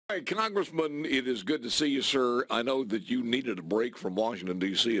All right, Congressman, it is good to see you, sir. I know that you needed a break from Washington,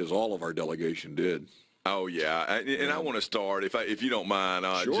 D.C., as all of our delegation did. Oh, yeah, and I want to start, if you don't mind.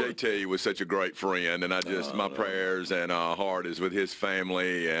 Sure. JT was such a great friend, and my prayers and heart is with his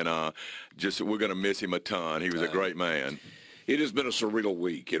family, and we're going to miss him a ton. He was a great man. It has been a surreal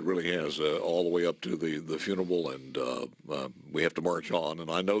week. It really has, all the way up to the funeral, and we have to march on.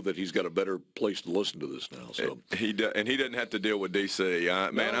 And I know that he's got a better place to listen to this now. So he doesn't have to deal with D.C.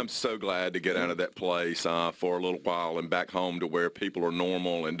 Man, I'm so glad to get out of that place for a little while and back home to where people are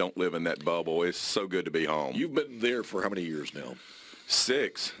normal and don't live in that bubble. It's so good to be home. You've been there for how many years now?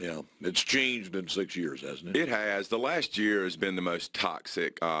 6. Yeah, it's changed in 6 years, hasn't it? It has. The last year has been the most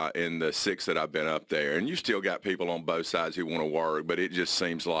toxic in the 6 that I've been up there. And you still got people on both sides who want to work, but it just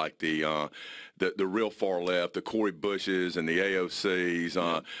seems like the real far left, the Cory Bushes and the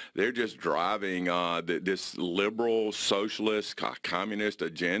AOCs, they're just driving this liberal, socialist, communist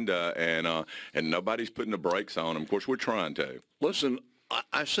agenda, and nobody's putting the brakes on them. Of course, we're trying to. Listen,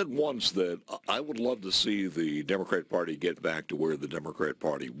 I said once that I would love to see the Democrat Party get back to where the Democrat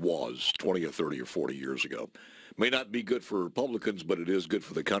Party was 20 or 30 or 40 years ago. May not be good for Republicans, but it is good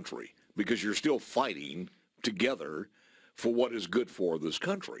for the country because you're still fighting together for what is good for this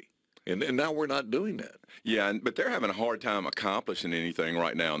country. And now we're not doing that. Yeah, but they're having a hard time accomplishing anything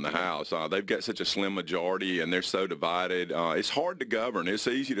right now in the House. They've got such a slim majority, and they're so divided. It's hard to govern. It's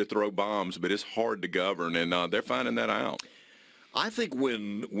easy to throw bombs, but it's hard to govern, and they're finding that out. I think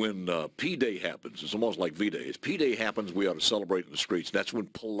when P-Day happens, it's almost like V-Day. As P-Day happens, we ought to celebrate in the streets. That's when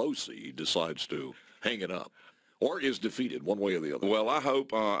Pelosi decides to hang it up or is defeated one way or the other. Well, I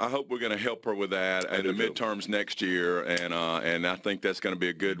hope we're going to help her with that in the midterms next year, and I think that's going to be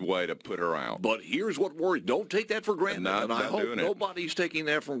a good way to put her out. But here's what worries. Don't take that for granted. And I hope nobody's taking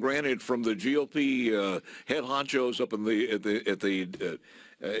that for granted from the GOP head honchos up in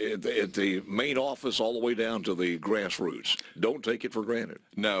at the main office all the way down to the grassroots. Don't take it for granted.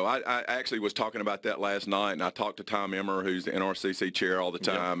 No, I actually was talking about that last night, and I talked to Tom Emmer, who's the NRCC chair all the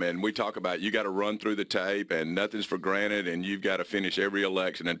time, and we talk about you got to run through the tape, and nothing's for granted, and you've got to finish every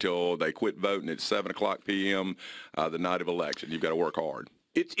election until they quit voting at 7 o'clock p.m. The night of election. You've got to work hard.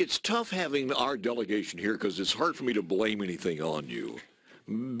 It's tough having our delegation here because it's hard for me to blame anything on you.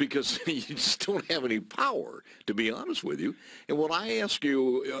 Because you just don't have any power, to be honest with you. And when I ask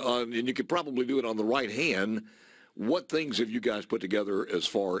you, and you could probably do it on the right hand, what things have you guys put together as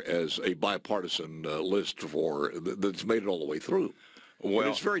far as a bipartisan list that's made it all the way through? Well,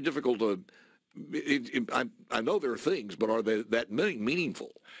 it's very difficult to. I know there are things, but are they that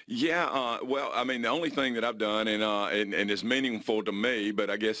meaningful? Yeah, well, I mean, the only thing that I've done, and it's meaningful to me, but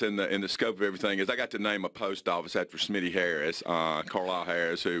I guess in the scope of everything, is I got to name a post office after Smitty Harris, Carlisle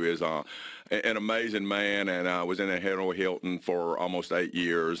Harris, who is an amazing man, and was in a Hanoi Hilton for almost 8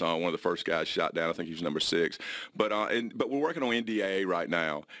 years. One of the first guys shot down. I think he was number 6. But we're working on NDAA right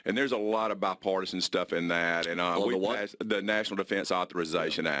now, and there's a lot of bipartisan stuff in that. And we passed the National Defense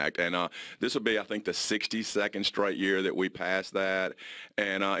Authorization Act, and this will be, I think, the 62nd straight year that we passed that.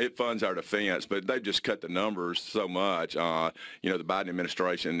 And it funds our defense, but they've just cut the numbers so much. The Biden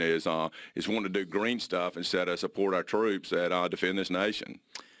administration is wanting to do green stuff instead of support our troops that defend this nation.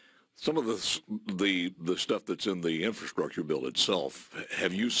 Some of the stuff that's in the infrastructure bill itself,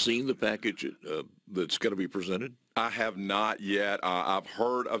 have you seen the package that's going to be presented? I have not yet. I've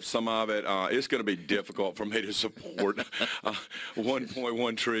heard of some of it. It's going to be difficult for me to support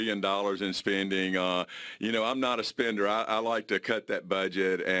 $1.1 trillion in spending. I'm not a spender. I like to cut that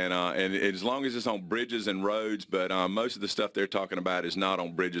budget, and as long as it's on bridges and roads, but most of the stuff they're talking about is not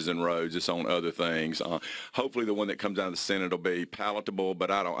on bridges and roads. It's on other things. Hopefully the one that comes out of the Senate will be palatable,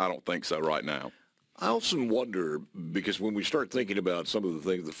 but I don't think so right now. I often wonder, because when we start thinking about some of the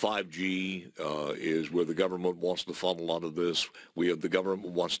things, the 5G is where the government wants to fund a lot of this. The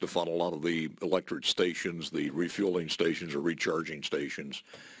government wants to fund a lot of the electric stations, the refueling stations or recharging stations.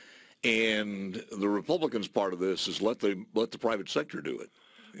 And the Republicans' part of this is let the private sector do it.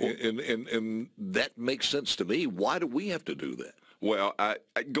 And that makes sense to me. Why do we have to do that? Well,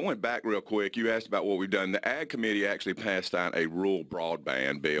 going back real quick, you asked about what we've done. The Ag Committee actually passed out a rural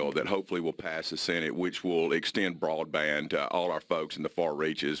broadband bill that hopefully will pass the Senate, which will extend broadband to all our folks in the far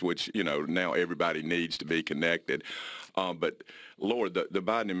reaches, which, now everybody needs to be connected. But, Lord, the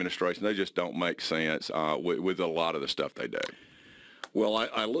Biden administration, they just don't make sense with a lot of the stuff they do. Well,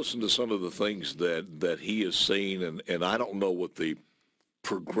 I listened to some of the things that he is saying, and I don't know what the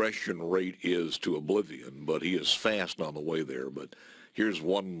progression rate is to oblivion, but he is fast on the way there. But here's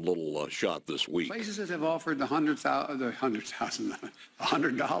one little shot this week. Places that have offered the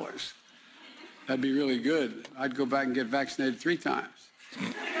 $100. That'd be really good. I'd go back and get vaccinated 3 times.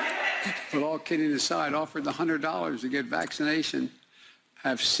 But all kidding aside, offered the $100 to get vaccination,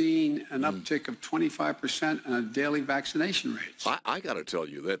 have seen an uptick of 25% in daily vaccination rates. I got to tell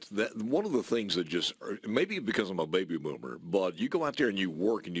you, that one of the things that just, maybe because I'm a baby boomer, but you go out there and you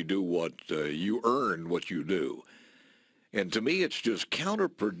work and you do what, you earn what you do. And to me, it's just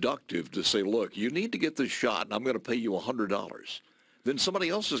counterproductive to say, look, you need to get this shot and I'm going to pay you $100. Then somebody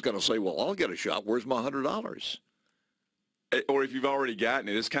else is going to say, well, I'll get a shot. Where's my $100? Or if you've already gotten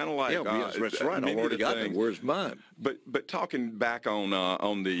it, it's kind of like yes, that's right. I've already gotten it. Where's mine? But talking back on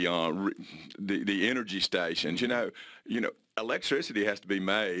the energy stations, you know, electricity has to be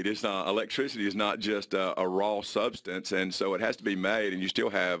made. It's not, electricity is not just a raw substance, and so it has to be made. And you still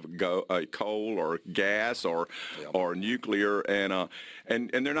have coal or gas or nuclear, and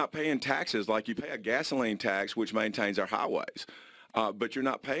they're not paying taxes like you pay a gasoline tax, which maintains our highways. But you're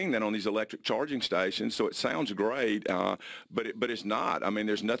not paying that on these electric charging stations, so it sounds great, but it's not. I mean,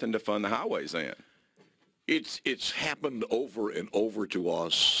 there's nothing to fund the highways in. It's happened over and over to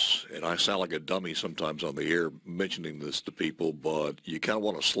us, and I sound like a dummy sometimes on the air mentioning this to people, but you kind of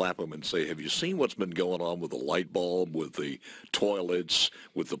want to slap them and say, have you seen what's been going on with the light bulb, with the toilets,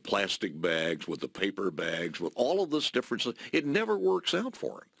 with the plastic bags, with the paper bags, with all of this difference? It never works out for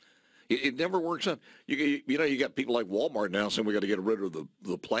them. It never works out. You got people like Walmart now saying we got to get rid of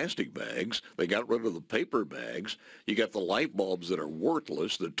the plastic bags. They got rid of the paper bags. You got the light bulbs that are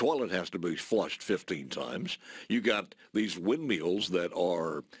worthless. The toilet has to be flushed 15 times. You got these windmills that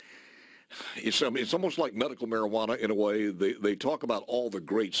are, it's almost like medical marijuana in a way. They talk about all the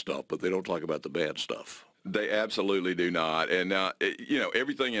great stuff, but they don't talk about the bad stuff. They absolutely do not. And,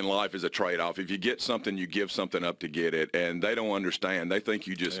 everything in life is a trade-off. If you get something, you give something up to get it. And they don't understand. They think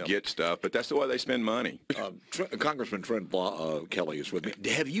you just get stuff. But that's the way they spend money. Congressman Trent Kelly is with me.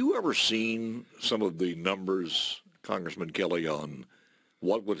 Have you ever seen some of the numbers, Congressman Kelly, on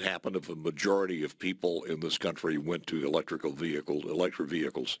what would happen if a majority of people in this country went to electric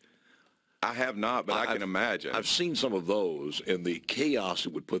vehicles? I have not, but I can imagine. I've seen some of those, and the chaos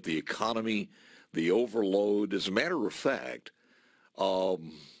it would put the economy, the overload. As a matter of fact,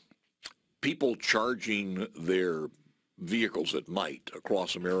 people charging their vehicles at night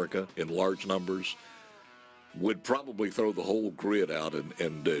across America in large numbers would probably throw the whole grid out,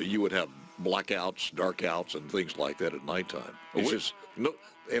 and you would have blackouts, darkouts, and things like that at nighttime. It's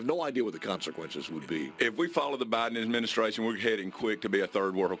they have no idea what the consequences would be. If we follow the Biden administration, we're heading quick to be a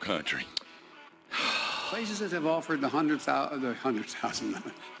third world country. Places that have offered the $100.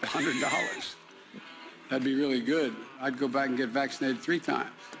 That'd be really good. I'd go back and get vaccinated 3 times.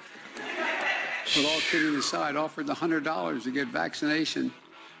 But all kidding aside, offered the $100 to get vaccination,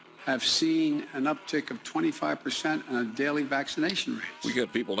 have seen an uptick of 25% in daily vaccination rates. We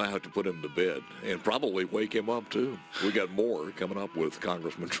got people now have to put him to bed and probably wake him up, too. We got more coming up with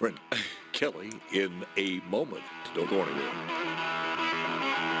Congressman Trent Kelly in a moment. Don't go anywhere.